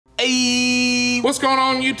Hey, what's going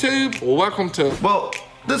on YouTube? Well, welcome to... Well,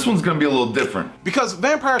 this one's gonna be a little different. Because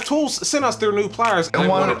Vampire Tools sent us their new pliers. And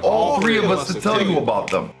wanted all three of us to tell you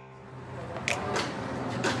about them.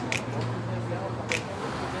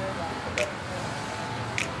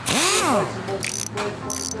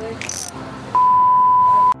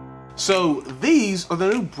 So these are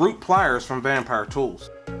the new brute pliers from Vampire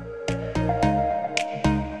Tools.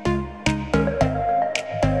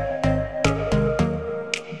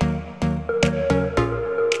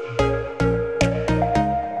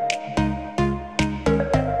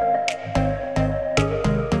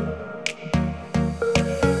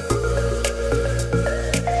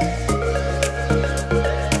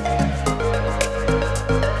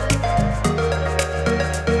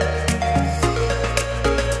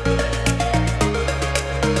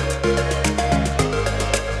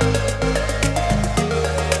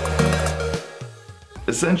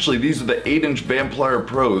 Essentially, these are the 8-inch Vamplier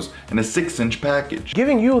Pros in a 6-inch package,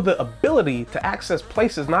 giving you the ability to access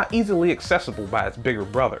places not easily accessible by its bigger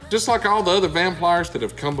brother. Just like all the other Vampliers that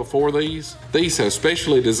have come before these have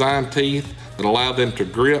specially designed teeth that allow them to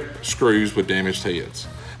grip screws with damaged heads.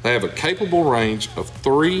 They have a capable range of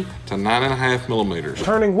 3 to 9.5 millimeters,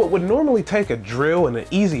 turning what would normally take a drill and an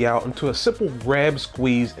easy out into a simple grab,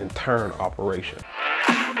 squeeze, and turn operation.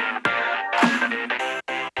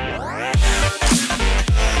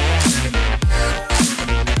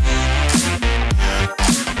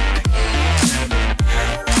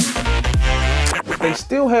 They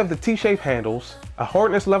still have the T-shaped handles, a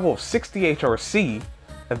hardness level of 60 HRC,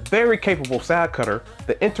 a very capable side cutter,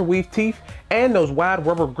 the interweave teeth, and those wide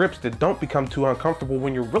rubber grips that don't become too uncomfortable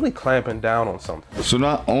when you're really clamping down on something. So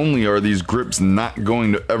not only are these grips not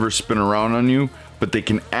going to ever spin around on you, but they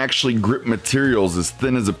can actually grip materials as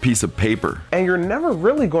thin as a piece of paper. And you're never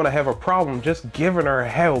really going to have a problem just giving her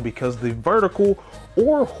hell because the vertical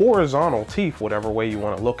or horizontal teeth, whatever way you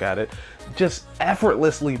want to look at it, just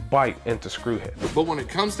effortlessly bite into screw heads. But when it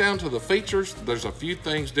comes down to the features, there's a few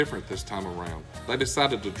things different this time around. They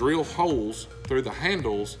decided to drill holes through the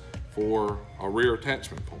handles for a rear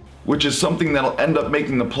attachment point, which is something that'll end up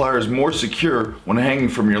making the pliers more secure when hanging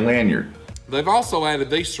from your lanyard. They've also added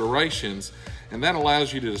these serrations, and that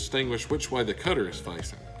allows you to distinguish which way the cutter is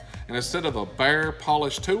facing. And instead of a bare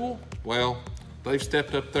polished tool, well, they've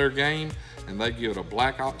stepped up their game and they give it a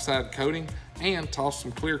black oxide coating and toss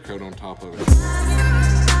some clear coat on top of it.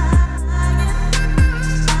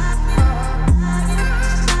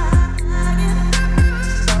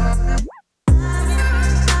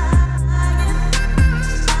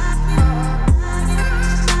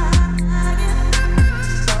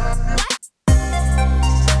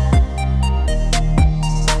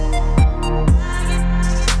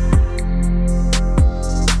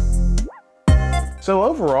 So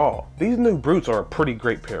overall, these new brutes are a pretty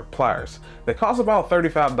great pair of pliers. They cost about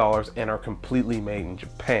 $35 and are completely made in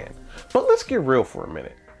Japan. But let's get real for a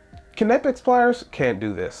minute. Kinetics pliers can't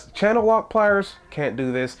do this. Channel lock pliers can't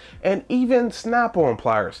do this. And even Snap-on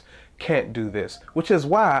pliers can't do this, which is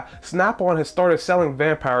why Snap-on has started selling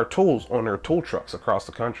Vampire Tools on their tool trucks across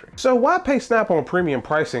the country. So why pay Snap-on premium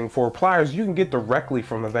pricing for pliers you can get directly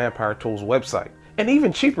from the Vampire Tools website? And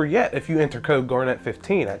even cheaper yet if you enter code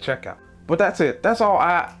Garnett-15 at checkout. But that's it. That's all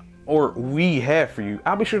we have for you.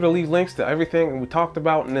 I'll be sure to leave links to everything we talked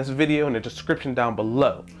about in this video in the description down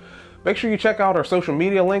below. Make sure you check out our social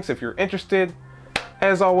media links if you're interested.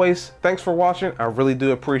 As always, thanks for watching. I really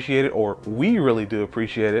do appreciate it, or we really do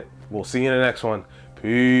appreciate it. We'll see you in the next one.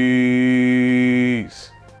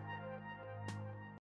 Peace.